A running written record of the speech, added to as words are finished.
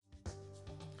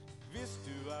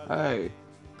Hey,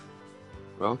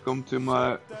 welcome to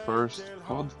my first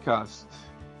podcast.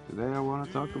 Today I want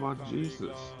to talk about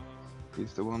Jesus.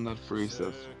 He's the one that frees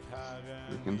us.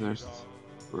 We can just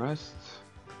rest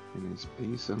in His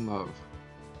peace and love.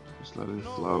 Just let it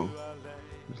flow.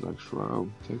 Just like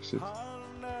Shroud takes it.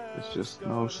 It's just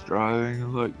no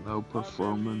striving, like no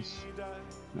performance,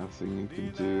 nothing you can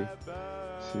do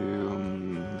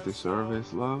to deserve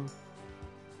His love.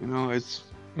 It's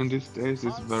in these days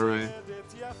it's very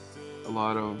a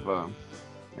lot of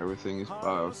everything is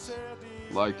about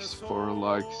likes for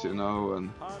likes, and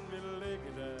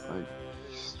like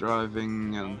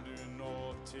striving and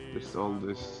just all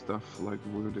this stuff like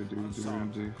woody do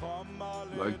do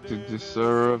like to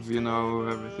deserve,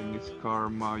 everything is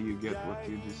karma, you get what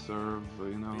you deserve,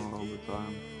 all the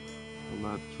time.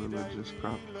 All that religious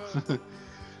crap.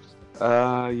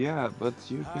 Yeah, but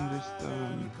you can just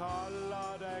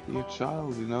be a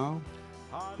child, You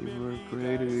were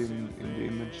created in the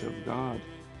image of God.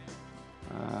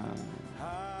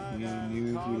 He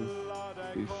knew you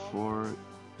before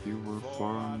you were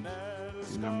formed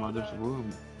in your mother's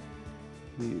womb.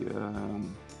 He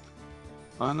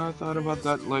and I thought about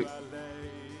that like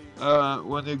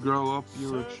when you grow up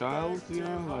you're a child,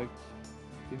 like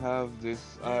you have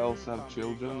this I also have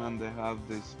children and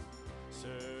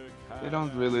they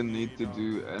don't really need to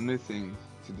do anything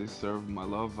to deserve my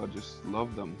love. I just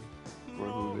love them for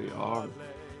who they are.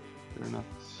 They're not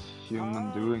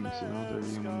human doings, they're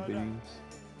human beings.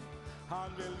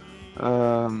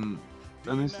 Um,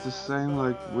 and it's the same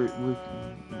like we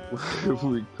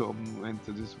we come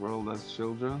into this world as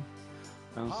children,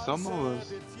 and some of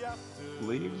us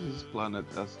leave this planet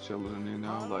as children,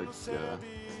 like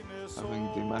having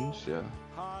dementia.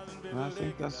 And I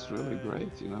think that's really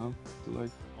great,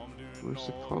 Like we're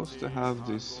supposed to have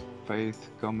this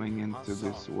faith coming into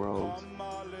this world,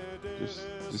 just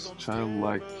this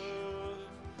childlike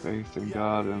faith in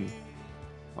God, and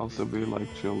also be like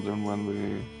children when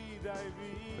we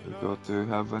go to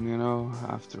heaven,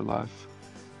 afterlife.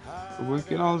 But we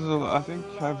can also, I think,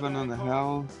 heaven and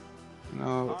hell,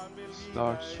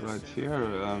 starts right here.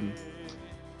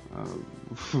 Uh,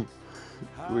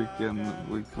 we can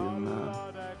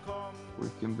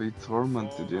be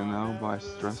tormented, by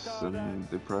stress and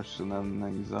depression and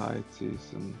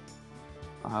anxieties, and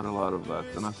I had a lot of that,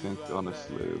 and I think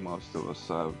honestly most of us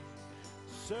have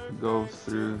go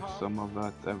through some of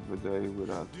that every day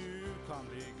without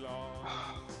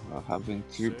having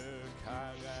to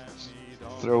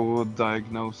throw a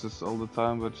diagnosis all the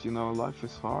time. But life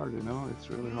is hard, it's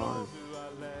really hard.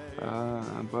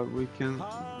 But we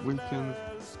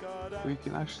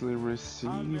can actually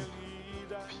receive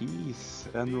peace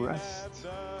and rest,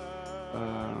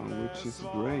 which is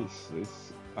grace,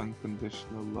 is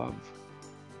unconditional love.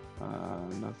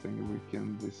 Nothing we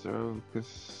can deserve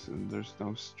because there's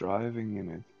no striving in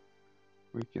it.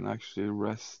 We can actually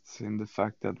rest in the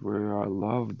fact that we are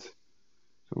loved.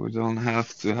 So we don't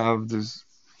have to have this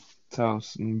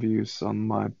 1,000 views on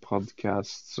my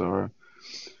podcasts or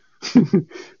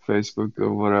Facebook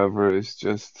or whatever. It's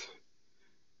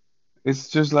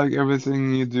just like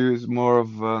everything you do is more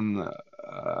of an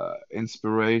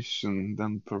inspiration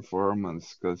than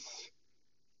performance, because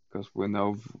we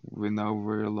know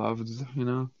we're loved,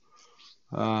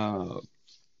 Uh,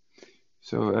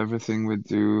 so everything we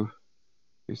do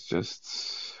is just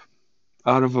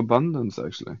out of abundance,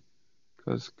 actually,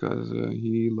 because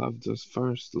he loved us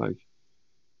first, like,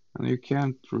 and you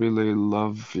can't really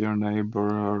love your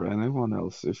neighbor or anyone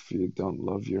else if you don't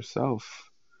love yourself,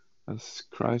 as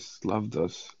Christ loved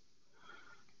us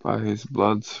by his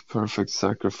blood's perfect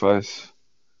sacrifice.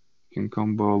 Can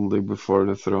come boldly before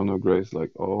the throne of grace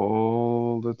like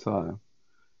all the time.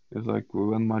 It's like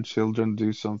when my children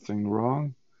do something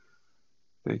wrong,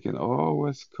 they can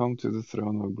always come to the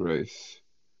throne of grace,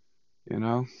 you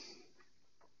know?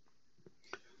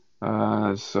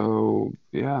 So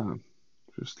yeah,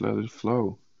 just let it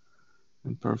flow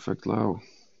in perfect love.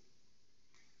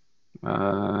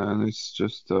 And it's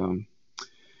just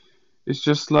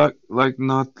like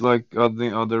not like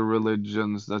other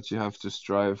religions that you have to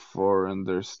strive for, and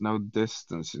there's no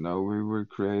distance, we were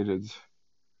created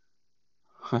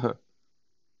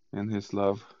in his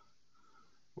love.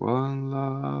 One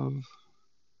love,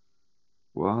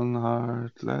 one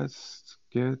heart, let's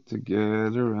get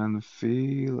together and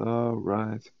feel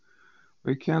alright.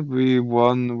 We can't be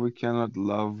one, we cannot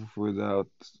love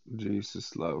without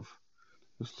Jesus' love,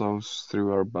 who flows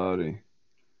through our body.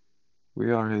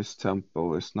 We are his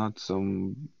temple, it's not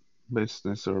some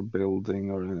business or building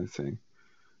or anything.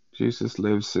 Jesus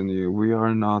lives in you. We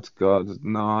are not God,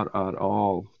 not at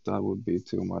all. That would be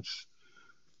too much.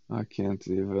 I can't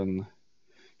even.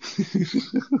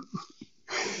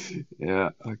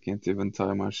 Yeah, I can't even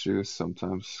tie my shoes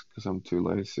sometimes because I'm too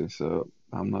lazy. So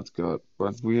I'm not good.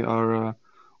 But we are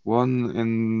one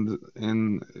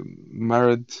in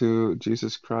married to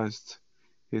Jesus Christ,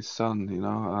 His Son.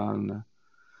 And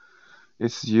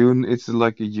it's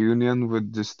like a union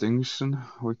with distinction.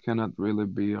 We cannot really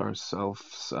be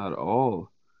ourselves at all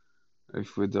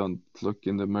if we don't look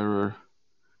in the mirror,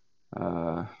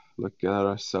 uh, look at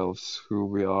ourselves who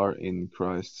we are in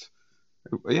Christ.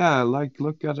 Yeah, like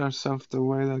look at ourselves the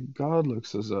way that God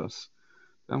looks at us.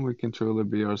 Then we can truly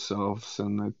be ourselves,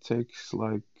 and it takes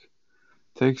like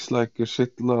a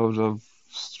shitload of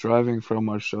striving from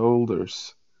our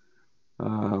shoulders.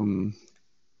 Um,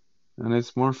 and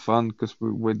it's more fun because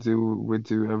we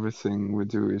do everything we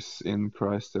do is in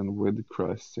Christ and with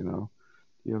Christ. The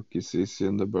yoke is easy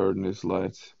and the burden is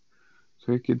light.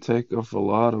 So we can take off a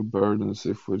lot of burdens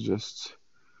if we just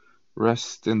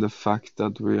rest in the fact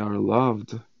that we are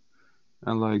loved.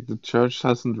 And like the church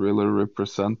hasn't really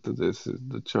represented this.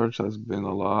 The church has been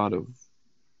a lot of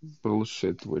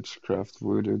bullshit, witchcraft,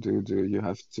 voodoo, doo. You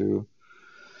have to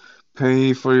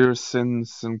pay for your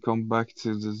sins and come back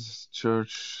to this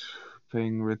church,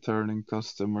 paying returning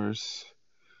customers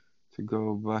to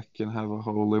go back and have a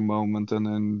holy moment, and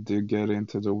then you get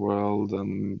into the world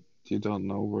and you don't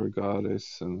know where God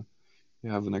is, and you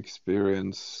have an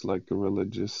experience like a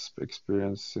religious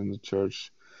experience in the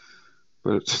church.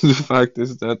 But the fact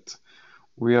is that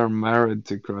we are married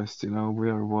to Christ, we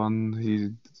are one.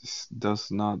 He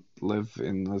does not live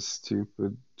in a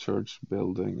stupid church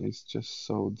building. It's just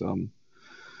so dumb.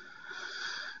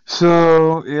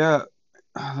 So, yeah,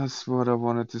 that's what I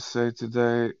wanted to say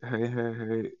today. Hey, hey,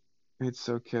 hey, it's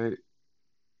okay.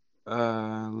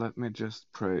 Let me just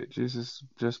pray. Jesus,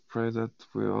 just pray that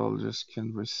we all just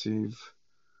can receive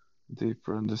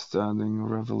deeper understanding,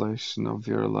 revelation of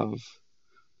your love.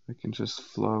 We can just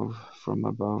flow from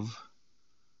above.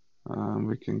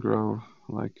 We can grow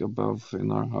like above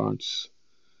in our hearts.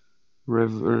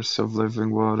 Rivers of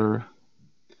living water,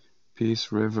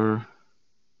 peace river,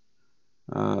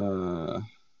 uh,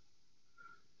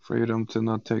 freedom to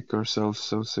not take ourselves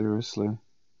so seriously,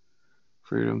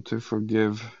 freedom to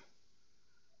forgive,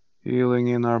 healing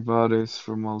in our bodies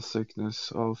from all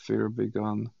sickness, all fear be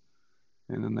gone.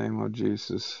 In the name of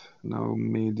Jesus, no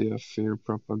media fear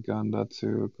propaganda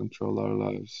to control our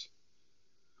lives.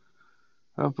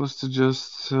 Help us to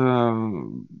just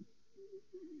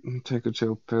take a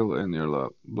chill pill in your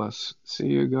love. Bless. See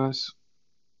you guys.